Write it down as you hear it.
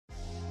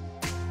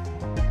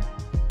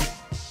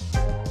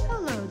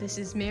this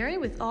is Mary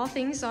with All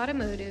Things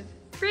Automotive,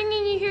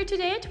 bringing you here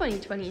today a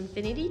 2020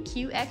 Infiniti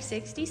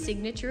Qx60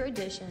 Signature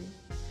Edition.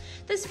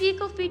 This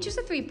vehicle features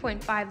a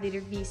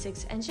 3.5-liter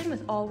V6 engine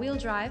with all-wheel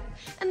drive,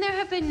 and there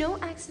have been no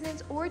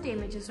accidents or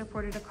damages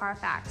reported to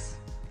CARFAX.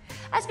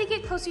 As we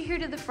get closer here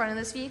to the front of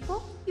this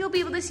vehicle, you'll be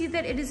able to see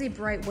that it is a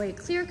bright white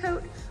clear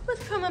coat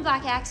with chrome and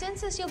black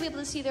accents, as you'll be able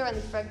to see there on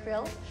the front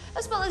grille,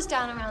 as well as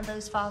down around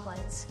those fog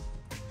lights.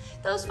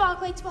 Those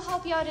fog lights will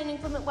help you out in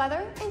inclement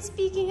weather, and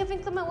speaking of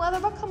inclement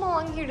weather, we'll come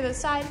along here to the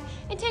side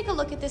and take a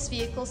look at this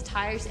vehicle's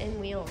tires and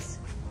wheels.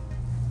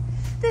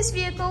 This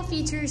vehicle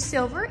features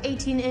silver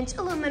 18-inch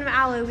aluminum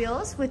alloy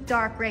wheels with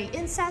dark gray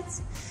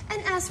insets,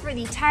 and as for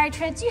the tire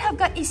treads, you have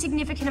got a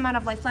significant amount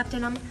of life left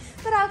in them,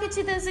 but I'll get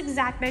to those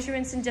exact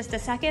measurements in just a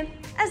second,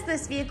 as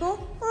this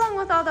vehicle, along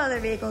with all the other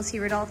vehicles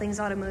here at All Things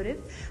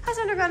Automotive, has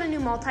undergone a new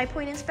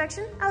multi-point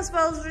inspection, as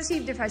well as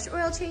received a fresh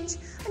oil change,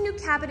 a new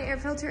cabin air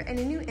filter, and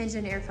a new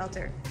engine air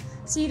filter.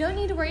 So you don't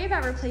need to worry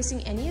about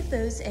replacing any of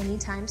those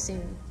anytime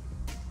soon.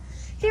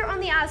 Here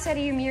on the outside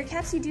of your mirror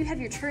caps, you do have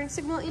your turn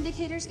signal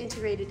indicators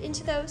integrated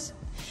into those.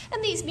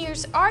 And these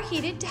mirrors are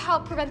heated to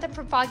help prevent them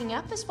from fogging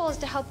up, as well as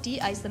to help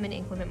de-ice them in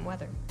inclement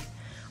weather.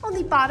 On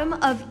the bottom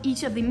of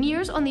each of the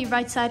mirrors, on the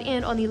right side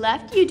and on the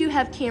left, you do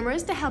have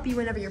cameras to help you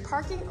whenever you're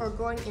parking or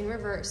going in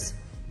reverse.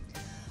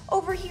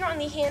 Over here on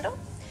the handle,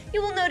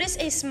 you will notice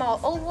a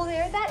small oval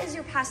there. That is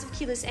your passive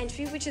keyless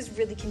entry, which is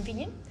really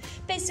convenient.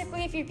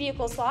 Basically, if your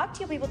vehicle's locked,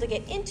 you'll be able to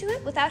get into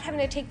it without having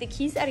to take the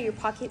keys out of your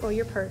pocket or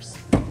your purse.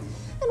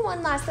 And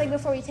one last thing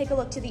before we take a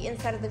look to the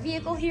inside of the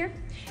vehicle here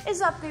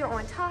is up there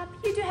on top,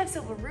 you do have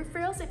silver roof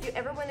rails if you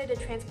ever wanted to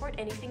transport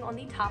anything on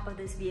the top of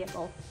this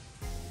vehicle.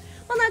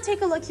 We'll now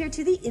take a look here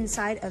to the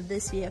inside of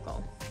this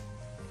vehicle.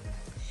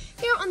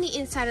 Here on the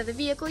inside of the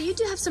vehicle, you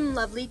do have some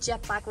lovely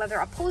jet black leather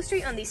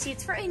upholstery on these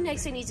seats for a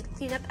nice and easy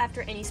cleanup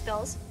after any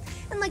spills.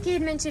 And like I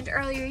had mentioned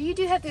earlier, you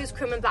do have those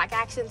chrome and black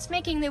accents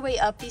making their way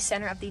up the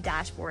center of the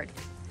dashboard.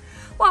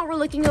 While we're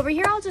looking over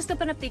here, I'll just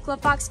open up the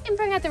glove box and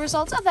bring out the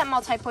results of that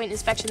multi-point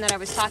inspection that I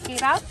was talking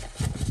about.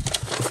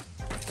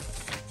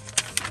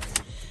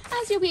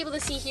 As you'll be able to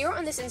see here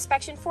on this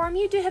inspection form,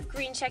 you do have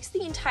green checks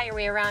the entire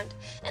way around.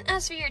 And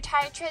as for your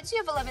tire treads, you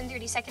have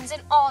 11/30 seconds in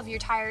all of your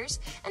tires.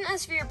 And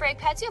as for your brake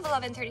pads, you have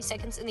 11/30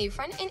 seconds in the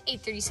front and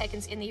 8/30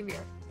 seconds in the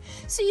rear.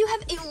 So you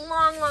have a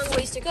long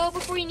ways to go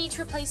before you need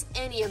to replace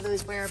any of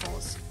those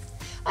wearables.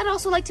 I'd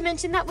also like to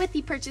mention that with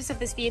the purchase of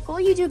this vehicle,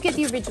 you do get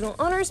the original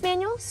owner's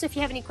manual, so if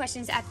you have any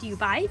questions after you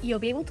buy, you'll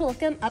be able to look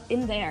them up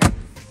in there.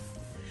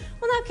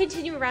 We'll now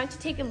continue around to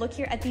take a look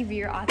here at the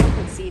rear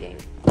occupant seating.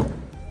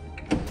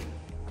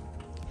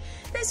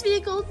 This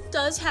vehicle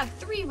does have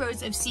 3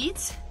 rows of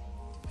seats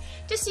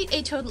to seat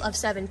a total of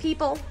 7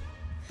 people.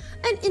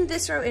 And in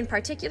this row in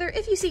particular,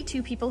 if you seat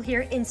 2 people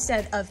here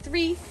instead of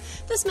 3,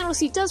 this middle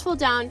seat does fold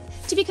down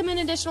to become an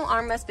additional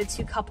armrest with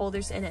 2 cup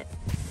holders in it.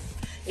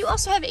 You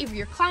also have a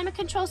rear climate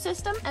control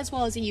system, as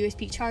well as a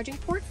USB charging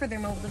port for their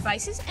mobile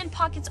devices, and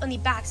pockets on the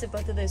backs of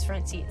both of those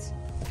front seats.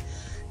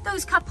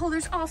 Those cup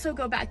holders also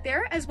go back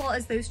there, as well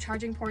as those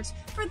charging ports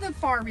for the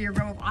far rear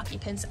row of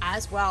occupants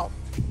as well.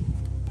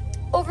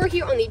 Over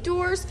here on the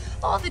doors,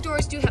 all the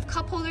doors do have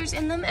cup holders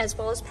in them, as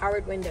well as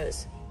powered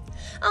windows.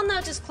 I'll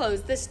now just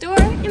close this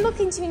door, and we'll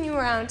continue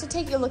around to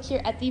take a look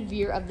here at the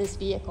rear of this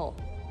vehicle.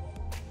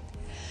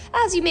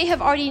 As you may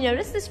have already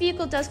noticed, this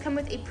vehicle does come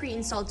with a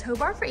pre-installed tow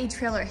bar for a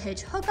trailer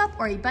hitch hookup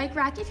or a bike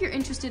rack if you're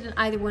interested in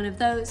either one of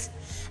those.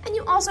 And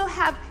you also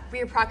have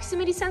rear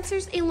proximity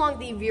sensors along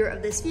the rear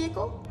of this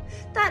vehicle.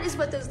 That is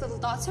what those little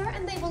dots are,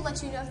 and they will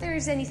let you know if there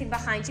is anything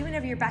behind you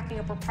whenever you're backing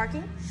up or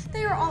parking.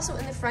 They are also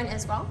in the front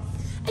as well.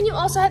 And you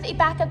also have a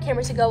backup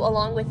camera to go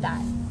along with that.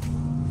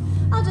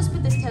 I'll just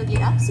put this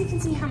tailgate up so you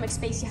can see how much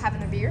space you have in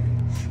the rear.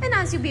 And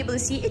as you'll be able to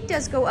see, it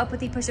does go up with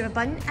the push of a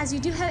button, as you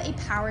do have a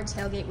powered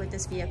tailgate with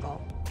this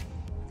vehicle.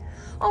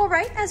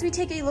 Alright, as we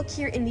take a look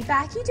here in the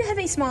back, you do have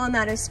a small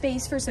amount of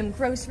space for some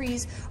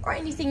groceries or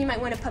anything you might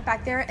want to put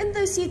back there, and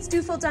those seats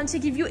do fold down to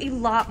give you a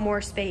lot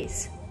more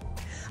space.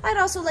 I'd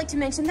also like to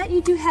mention that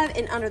you do have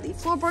an under the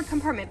floorboard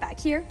compartment back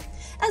here,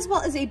 as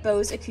well as a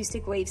BOSE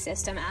acoustic wave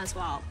system as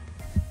well.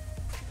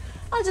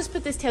 I'll just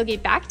put this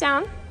tailgate back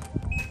down,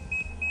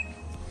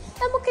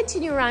 and we'll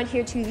continue around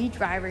here to the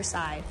driver's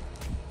side.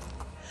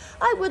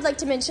 I would like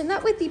to mention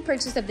that with the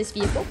purchase of this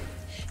vehicle,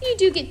 you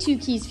do get 2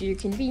 keys for your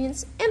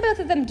convenience, and both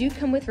of them do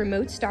come with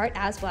remote start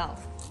as well.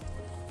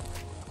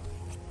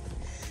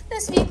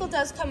 This vehicle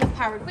does come with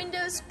powered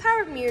windows,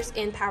 powered mirrors,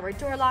 and powered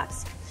door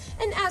locks.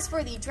 And as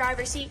for the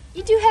driver's seat,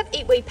 you do have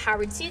 8-way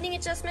powered seating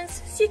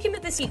adjustments, so you can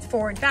move the seats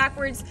forward,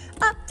 backwards,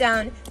 up,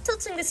 down,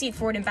 tilting the seat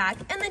forward and back,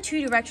 and then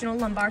 2-directional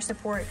lumbar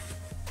support.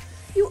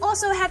 You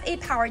also have a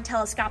powered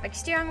telescopic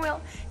steering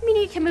wheel,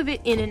 meaning you can move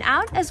it in and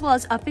out, as well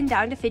as up and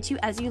down to fit you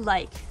as you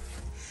like.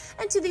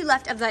 And to the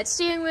left of that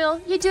steering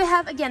wheel, you do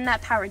have, again,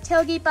 that powered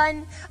tailgate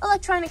button,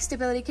 electronic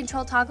stability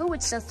control toggle,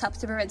 which just helps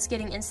to prevent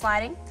skidding and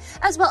sliding,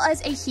 as well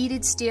as a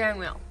heated steering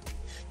wheel.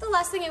 The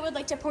last thing I would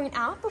like to point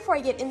out before I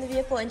get in the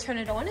vehicle and turn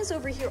it on is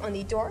over here on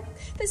the door.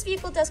 This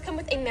vehicle does come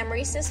with a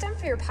memory system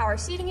for your power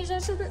seating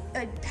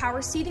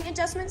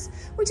adjustments,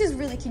 which is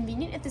really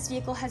convenient if this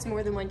vehicle has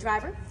more than one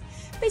driver.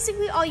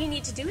 Basically, all you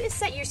need to do is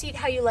set your seat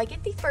how you like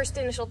it the first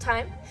initial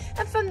time,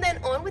 and from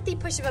then on, with the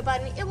push of a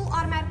button, it will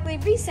automatically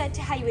reset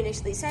to how you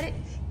initially set it,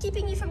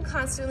 keeping you from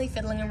constantly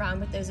fiddling around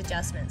with those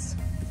adjustments.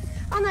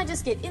 I'll now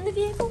just get in the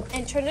vehicle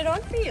and turn it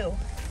on for you.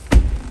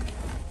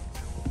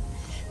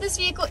 This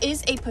vehicle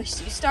is a push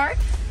to start.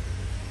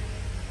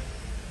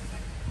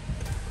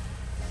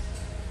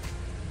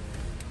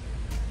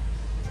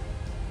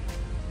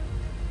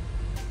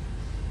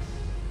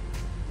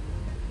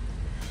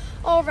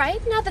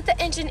 Alright, now that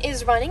the engine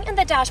is running and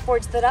the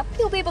dashboard's lit up,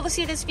 you'll be able to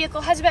see this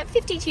vehicle has about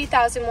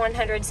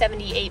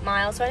 52,178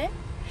 miles on it.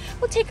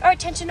 We'll take our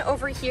attention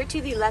over here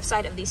to the left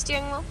side of the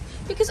steering wheel,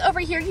 because over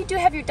here you do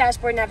have your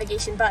dashboard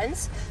navigation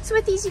buttons, so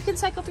with these you can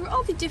cycle through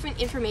all the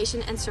different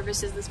information and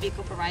services this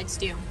vehicle provides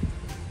to you.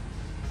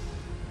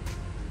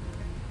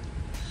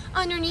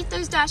 Underneath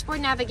those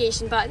dashboard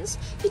navigation buttons,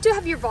 you do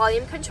have your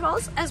volume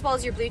controls as well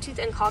as your Bluetooth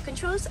and call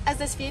controls, as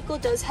this vehicle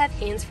does have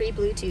hands-free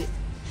Bluetooth.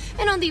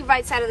 And on the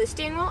right side of the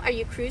steering wheel are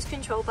your cruise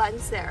control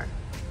buttons there.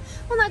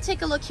 We'll now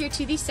take a look here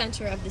to the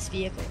center of this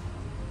vehicle.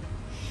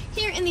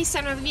 Here in the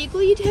center of the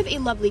vehicle, you do have a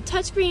lovely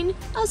touchscreen,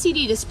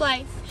 LCD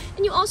display,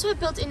 and you also have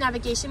built-in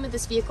navigation with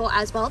this vehicle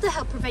as well to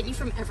help prevent you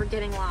from ever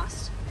getting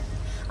lost.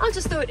 I'll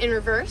just throw it in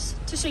reverse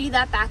to show you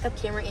that backup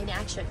camera in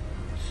action.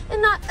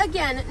 And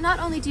not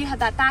only do you have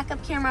that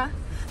backup camera,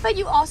 but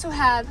you also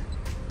have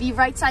the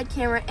right side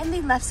camera and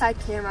the left side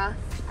camera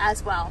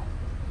as well.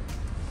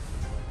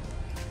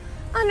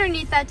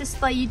 Underneath that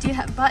display, you do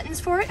have buttons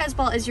for it as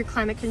well as your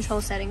climate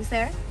control settings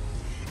there.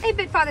 A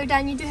bit farther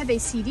down, you do have a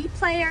CD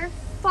player,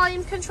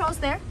 volume controls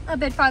there. A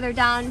bit farther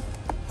down,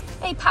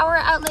 a power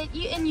outlet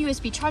and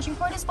USB charging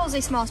port, as well as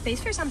a small space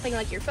for something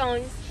like your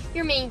phone,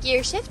 your main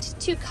gear shift,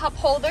 2 cup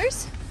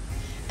holders,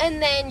 and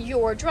then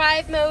your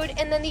drive mode,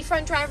 and then the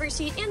front driver's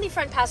seat and the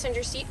front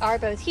passenger seat are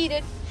both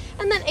heated.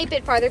 And then a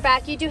bit farther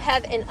back, you do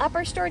have an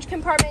upper storage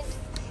compartment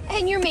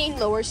and your main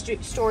lower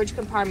storage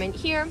compartment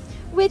here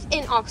with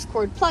an aux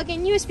cord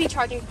plug-in, USB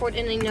charging port,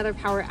 and another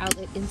power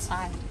outlet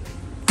inside.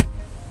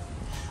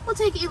 We'll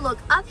take a look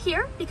up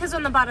here, because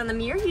on the bottom of the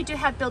mirror, you do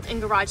have built-in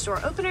garage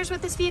door openers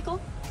with this vehicle.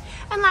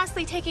 And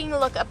lastly, taking a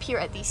look up here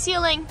at the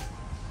ceiling,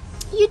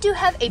 you do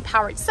have a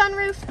powered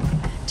sunroof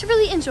to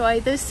really enjoy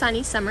those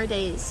sunny summer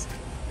days.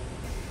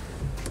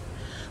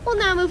 We'll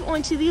now move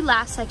on to the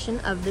last section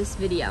of this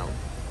video.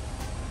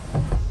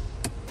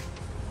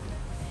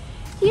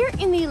 Here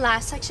in the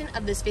last section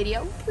of this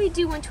video, we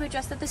do want to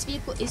address that this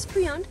vehicle is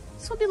pre-owned,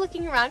 so we'll be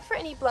looking around for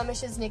any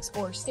blemishes, nicks,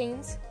 or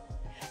stains.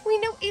 We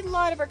know a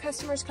lot of our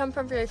customers come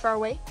from very far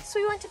away, so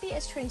we want to be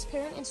as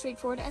transparent and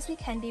straightforward as we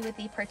can be with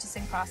the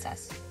purchasing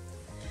process.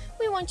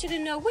 We want you to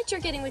know what you're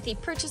getting with the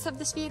purchase of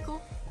this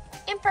vehicle,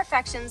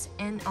 imperfections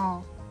and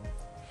all.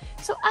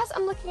 So as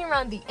I'm looking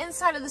around the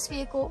inside of this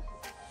vehicle,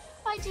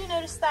 I do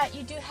notice that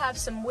you do have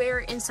some wear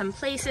in some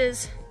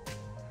places,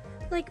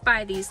 like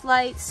by these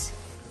lights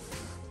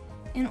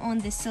and on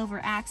this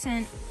silver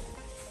accent,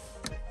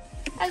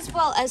 as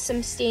well as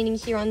some staining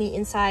here on the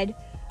inside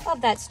of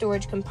that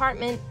storage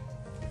compartment.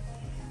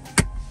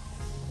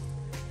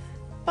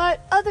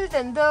 But other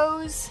than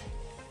those,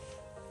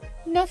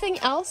 nothing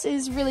else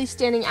is really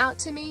standing out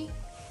to me.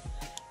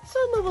 So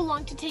I'll move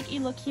along to take a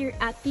look here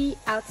at the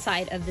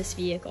outside of this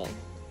vehicle.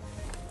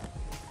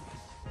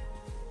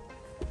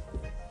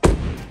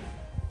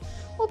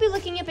 We'll be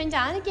looking up and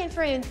down again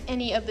for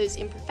any of those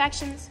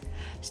imperfections,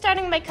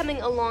 starting by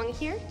coming along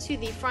here to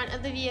the front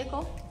of the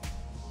vehicle.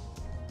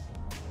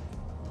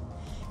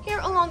 Here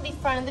along the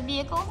front of the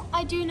vehicle,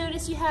 I do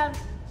notice you have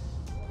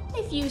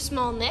a few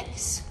small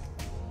nicks,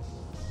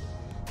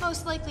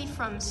 most likely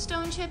from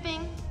stone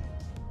chipping.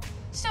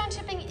 Stone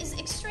chipping is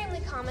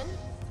extremely common.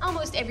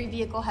 Almost every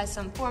vehicle has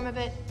some form of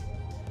it.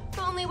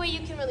 The only way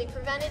you can really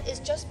prevent it is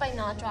just by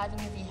not driving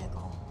your vehicle.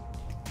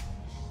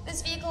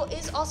 This vehicle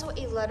is also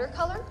a leather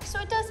color, so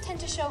it does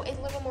tend to show a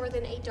little more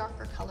than a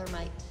darker color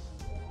might.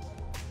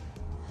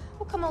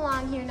 We'll come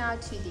along here now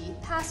to the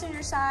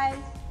passenger side.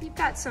 You've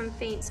got some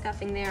faint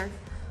scuffing there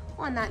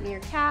on that mirror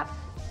cap,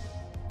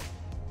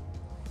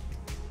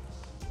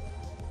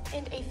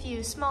 and a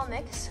few small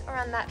nicks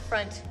around that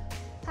front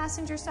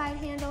passenger side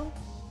handle,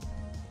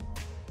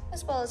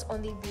 as well as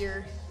on the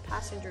rear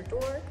passenger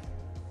door.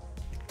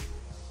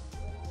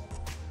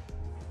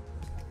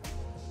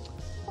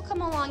 We'll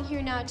come along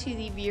here now to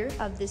the rear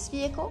of this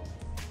vehicle.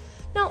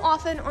 Now,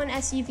 often on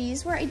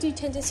SUVs, where I do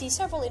tend to see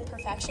several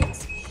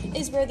imperfections,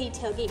 is where the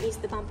tailgate meets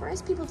the bumper,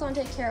 as people don't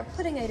take care of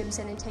putting items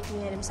in and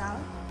taking items out.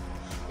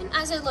 And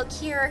as I look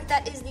here,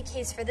 that is the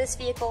case for this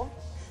vehicle.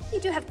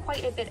 You do have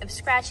quite a bit of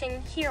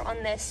scratching here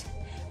on this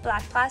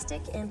black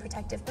plastic and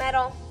protective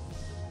metal.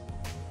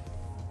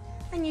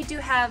 And you do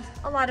have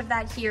a lot of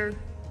that here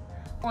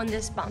on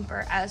this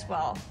bumper as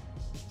well.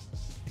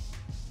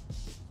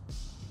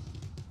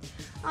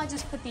 I'll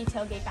just put the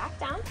tailgate back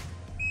down.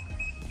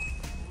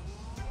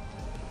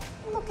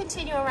 And we'll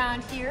continue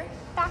around here,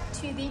 back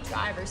to the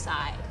driver's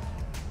side.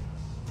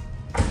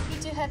 We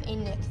do have a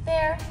nick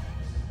there.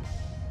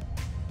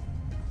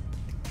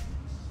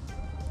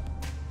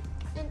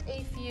 And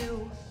a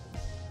few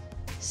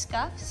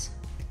scuffs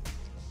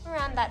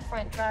around that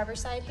front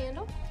driver's side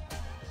handle.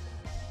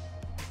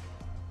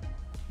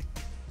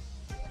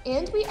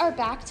 And we are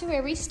back to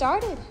where we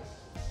started.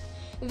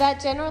 That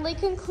generally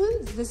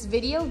concludes this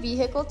video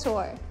vehicle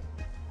tour.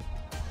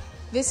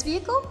 This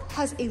vehicle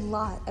has a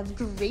lot of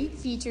great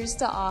features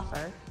to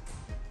offer.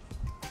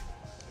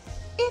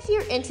 If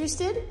you're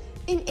interested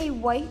in a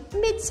white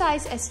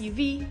midsize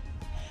SUV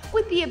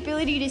with the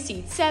ability to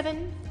seat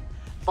 7,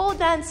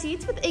 fold-down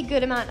seats with a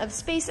good amount of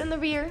space in the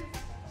rear,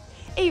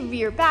 a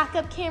rear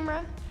backup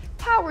camera,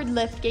 powered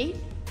liftgate,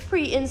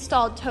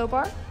 pre-installed tow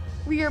bar,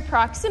 rear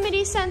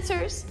proximity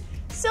sensors,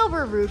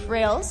 silver roof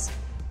rails,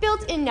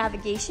 built-in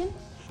navigation,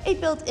 a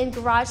built-in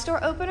garage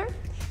door opener,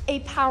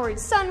 a powered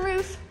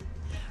sunroof,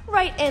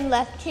 right and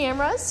left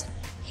cameras,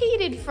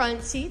 heated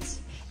front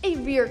seats, a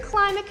rear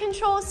climate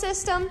control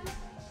system,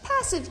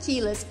 passive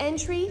keyless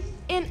entry,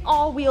 and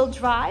all-wheel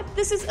drive,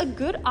 this is a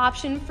good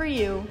option for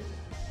you.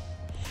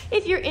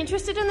 If you're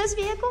interested in this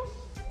vehicle,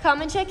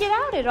 come and check it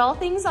out at All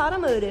Things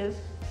Automotive,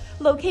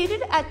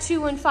 located at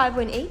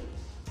 21518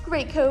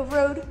 Great Cove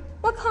Road,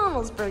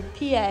 McConnellsburg,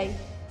 PA.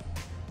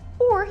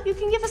 Or you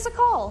can give us a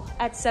call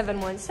at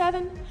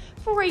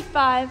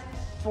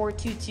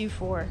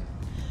 717-485-4224.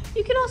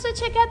 You can also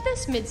check out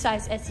this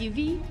midsize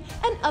SUV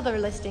and other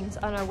listings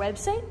on our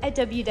website at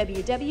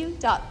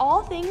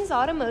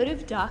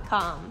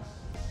www.allthingsautomotive.com.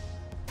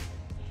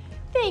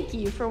 Thank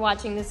you for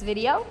watching this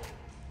video,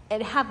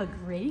 and have a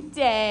great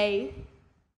day.